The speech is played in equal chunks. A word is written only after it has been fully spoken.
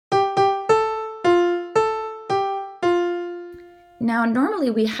Now,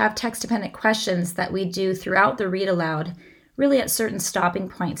 normally we have text-dependent questions that we do throughout the read aloud, really at certain stopping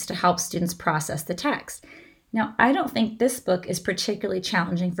points to help students process the text. Now, I don't think this book is particularly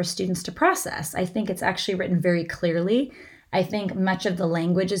challenging for students to process. I think it's actually written very clearly. I think much of the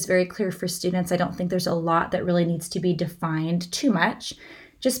language is very clear for students. I don't think there's a lot that really needs to be defined too much,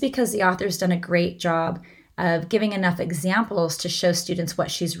 just because the author's done a great job of giving enough examples to show students what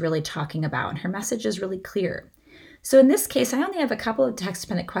she's really talking about. And her message is really clear. So in this case, I only have a couple of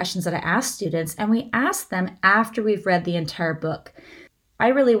text-dependent questions that I ask students, and we ask them after we've read the entire book. I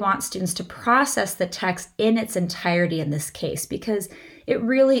really want students to process the text in its entirety in this case, because it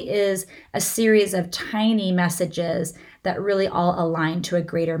really is a series of tiny messages that really all align to a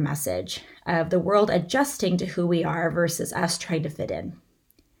greater message of the world adjusting to who we are versus us trying to fit in.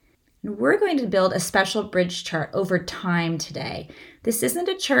 And we're going to build a special bridge chart over time today. This isn't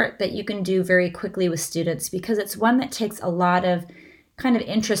a chart that you can do very quickly with students because it's one that takes a lot of kind of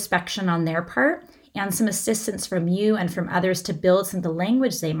introspection on their part and some assistance from you and from others to build some of the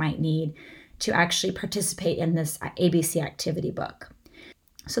language they might need to actually participate in this ABC activity book.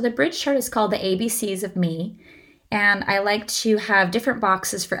 So the bridge chart is called the ABCs of Me, and I like to have different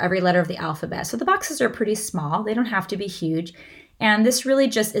boxes for every letter of the alphabet. So the boxes are pretty small, they don't have to be huge. And this really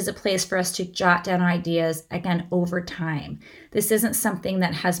just is a place for us to jot down ideas, again, over time. This isn't something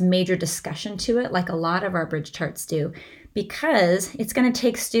that has major discussion to it like a lot of our bridge charts do, because it's going to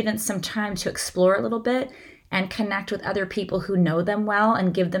take students some time to explore a little bit and connect with other people who know them well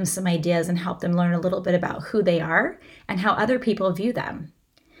and give them some ideas and help them learn a little bit about who they are and how other people view them.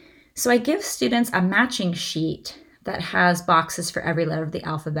 So I give students a matching sheet that has boxes for every letter of the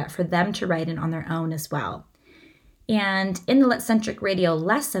alphabet for them to write in on their own as well. And in the Let's Centric Radio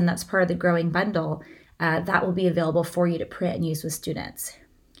lesson that's part of the Growing Bundle, that will be available for you to print and use with students.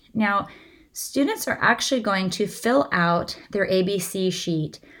 Now, students are actually going to fill out their ABC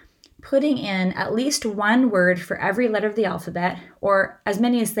sheet, putting in at least one word for every letter of the alphabet, or as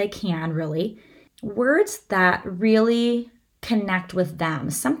many as they can, really. Words that really connect with them,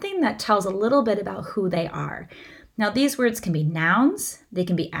 something that tells a little bit about who they are. Now, these words can be nouns, they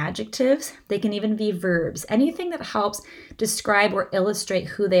can be adjectives, they can even be verbs, anything that helps describe or illustrate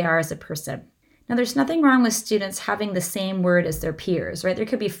who they are as a person. Now, there's nothing wrong with students having the same word as their peers, right? There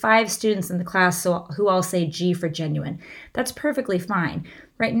could be 5 students in the class who all say G for genuine. That's perfectly fine.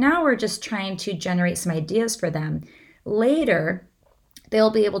 Right now, we're just trying to generate some ideas for them. Later,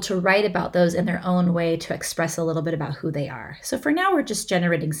 they'll be able to write about those in their own way to express a little bit about who they are. So for now, we're just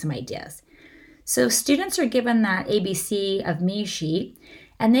generating some ideas. So students are given that ABC of Me sheet,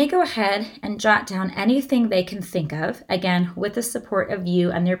 and they go ahead and jot down anything they can think of, again, with the support of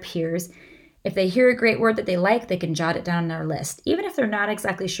you and their peers. If they hear a great word that they like, they can jot it down on their list, even if they're not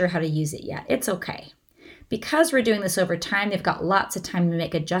exactly sure how to use it yet. It's okay. Because we're doing this over time, they've got lots of time to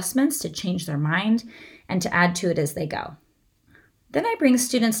make adjustments, to change their mind, and to add to it as they go. Then I bring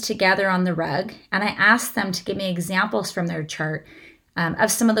students together on the rug, and I ask them to give me examples from their chart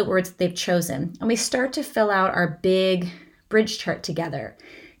of some of the words that they've chosen. And we start to fill out our big bridge chart together.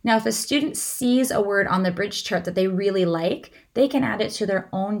 Now, if a student sees a word on the bridge chart that they really like, they can add it to their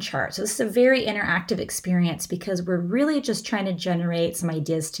own chart. So this is a very interactive experience because we're really just trying to generate some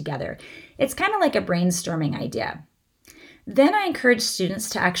ideas together. It's kind of like a brainstorming idea. Then I encourage students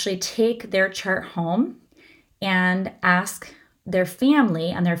to actually take their chart home and ask their family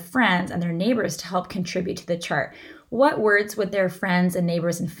and their friends and their neighbors to help contribute to the chart. What words would their friends and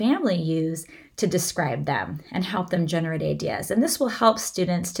neighbors and family use to describe them and help them generate ideas? And this will help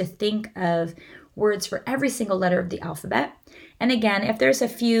students to think of words for every single letter of the alphabet. And again, if there's a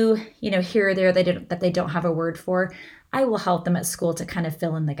few, here or there that they don't have a word for, I will help them at school to kind of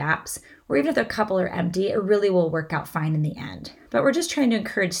fill in the gaps. Or even if a couple are empty, it really will work out fine in the end. But we're just trying to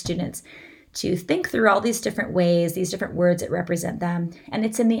encourage students to think through all these different ways, these different words that represent them. And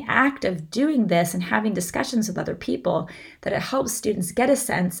it's in the act of doing this and having discussions with other people that it helps students get a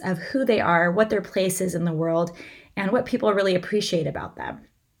sense of who they are, what their place is in the world, and what people really appreciate about them.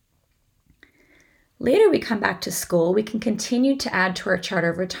 Later, we come back to school. We can continue to add to our chart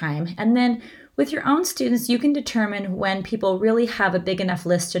over time. And then with your own students, you can determine when people really have a big enough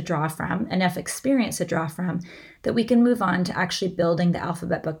list to draw from, enough experience to draw from, that we can move on to actually building the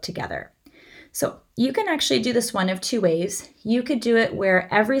alphabet book together. So you can actually do this one of 2 ways. You could do it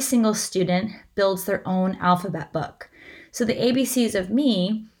where every single student builds their own alphabet book. So the ABCs of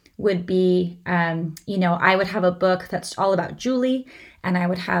Me would be, I would have a book that's all about Julie, and I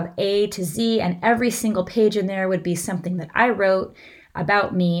would have A to Z, and every single page in there would be something that I wrote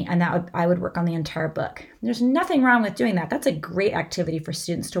about me, and I would work on the entire book. There's nothing wrong with doing that. That's a great activity for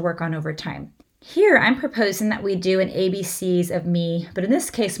students to work on over time. Here, I'm proposing that we do an ABCs of me, but in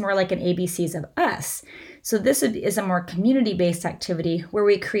this case, more like an ABCs of us. So this is a more community-based activity where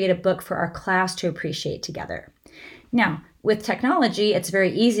we create a book for our class to appreciate together. Now, with technology, it's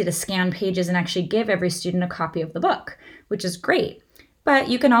very easy to scan pages and actually give every student a copy of the book, which is great. But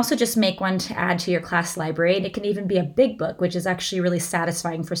you can also just make one to add to your class library, and it can even be a big book, which is actually really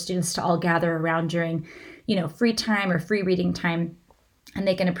satisfying for students to all gather around during, free time or free reading time, and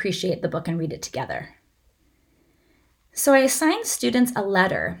they can appreciate the book and read it together. So I assigned students a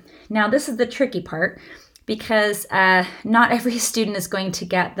letter. Now, this is the tricky part because not every student is going to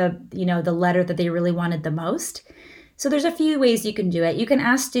get the letter that they really wanted the most. So there's a few ways you can do it. You can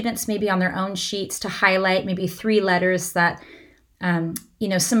ask students maybe on their own sheets to highlight maybe 3 letters that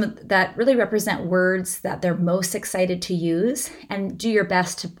that really represent words that they're most excited to use, and do your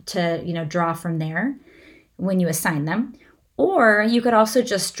best to draw from there when you assign them. Or you could also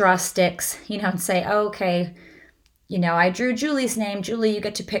just draw sticks, and say, oh, okay, I drew Julie's name. Julie, you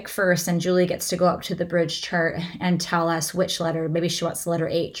get to pick first, and Julie gets to go up to the bridge chart and tell us which letter. Maybe she wants the letter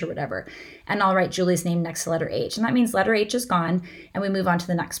H or whatever. And I'll write Julie's name next to letter H. And that means letter H is gone, and we move on to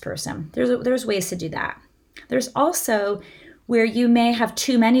the next person. There's ways to do that. There's also where you may have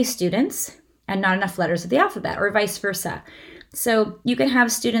too many students and not enough letters of the alphabet, or vice versa. So you can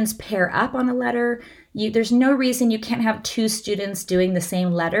have students pair up on a letter. There's no reason you can't have 2 students doing the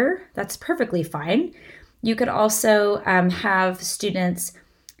same letter. That's perfectly fine. You could also have students,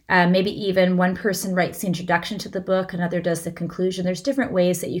 maybe even one person writes the introduction to the book, another does the conclusion. There's different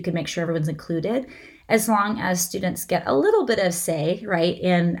ways that you can make sure everyone's included, as long as students get a little bit of say, right,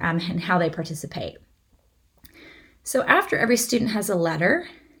 in how they participate. So after every student has a letter,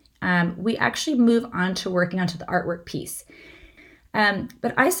 we actually move on to working onto the artwork piece.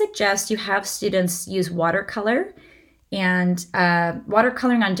 But I suggest you have students use watercolor and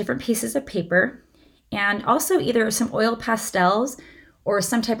watercoloring on different pieces of paper, and also either some oil pastels or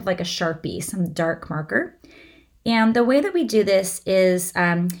some type of like a Sharpie, some dark marker. And the way that we do this is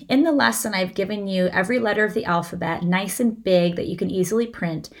in the lesson, I've given you every letter of the alphabet, nice and big that you can easily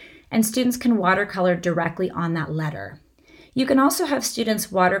print, and students can watercolor directly on that letter. You can also have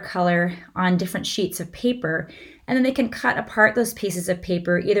students watercolor on different sheets of paper, and then they can cut apart those pieces of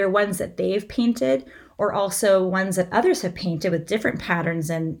paper, either ones that they've painted or also ones that others have painted with different patterns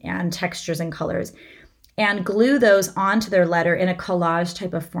and textures and colors, and glue those onto their letter in a collage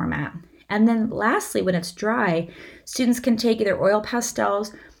type of format. And then lastly, when it's dry, students can take either oil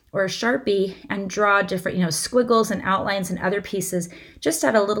pastels or a Sharpie and draw different, squiggles and outlines and other pieces, just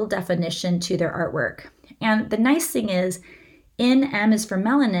add a little definition to their artwork. And the nice thing is, in M is for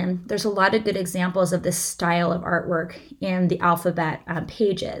melanin, there's a lot of good examples of this style of artwork in the alphabet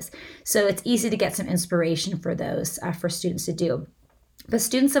pages. So it's easy to get some inspiration for those for students to do. But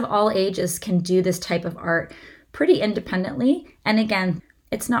students of all ages can do this type of art pretty independently. And again,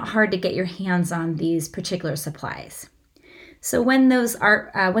 it's not hard to get your hands on these particular supplies. So when the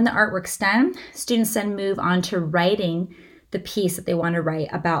artwork's done, students then move on to writing the piece that they want to write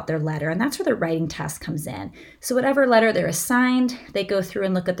about their letter. And that's where the writing task comes in. So whatever letter they're assigned, they go through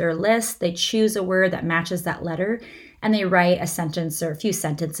and look at their list, they choose a word that matches that letter, and they write a sentence or a few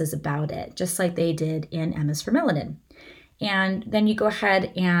sentences about it, just like they did in M is for Melanin. And then you go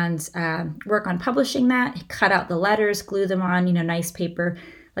ahead and work on publishing that, cut out the letters, glue them on, nice paper.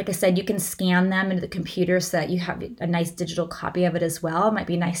 Like I said, you can scan them into the computer so that you have a nice digital copy of it as well. It might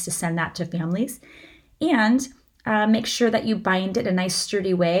be nice to send that to families. And make sure that you bind it in a nice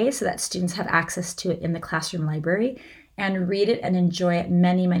sturdy way so that students have access to it in the classroom library and read it and enjoy it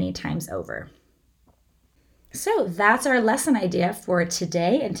many, many times over. So that's our lesson idea for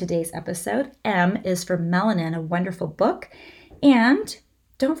today in today's episode. M is for Melanin, a wonderful book. And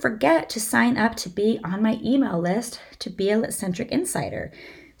don't forget to sign up to be on my email list to be a Litcentric Insider.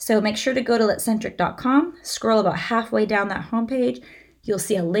 So make sure to go to litcentric.com, scroll about halfway down that homepage. You'll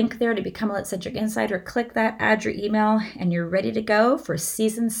see a link there to become a Litcentric Insider. Click that, add your email, and you're ready to go for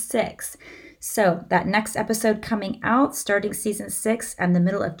Season 6. So that next episode coming out, starting Season 6 in the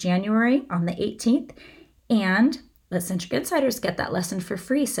middle of January on the 18th. And Litcentric Insiders get that lesson for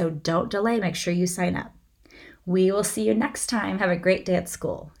free, so don't delay. Make sure you sign up. We will see you next time. Have a great day at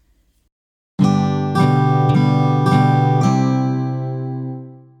school.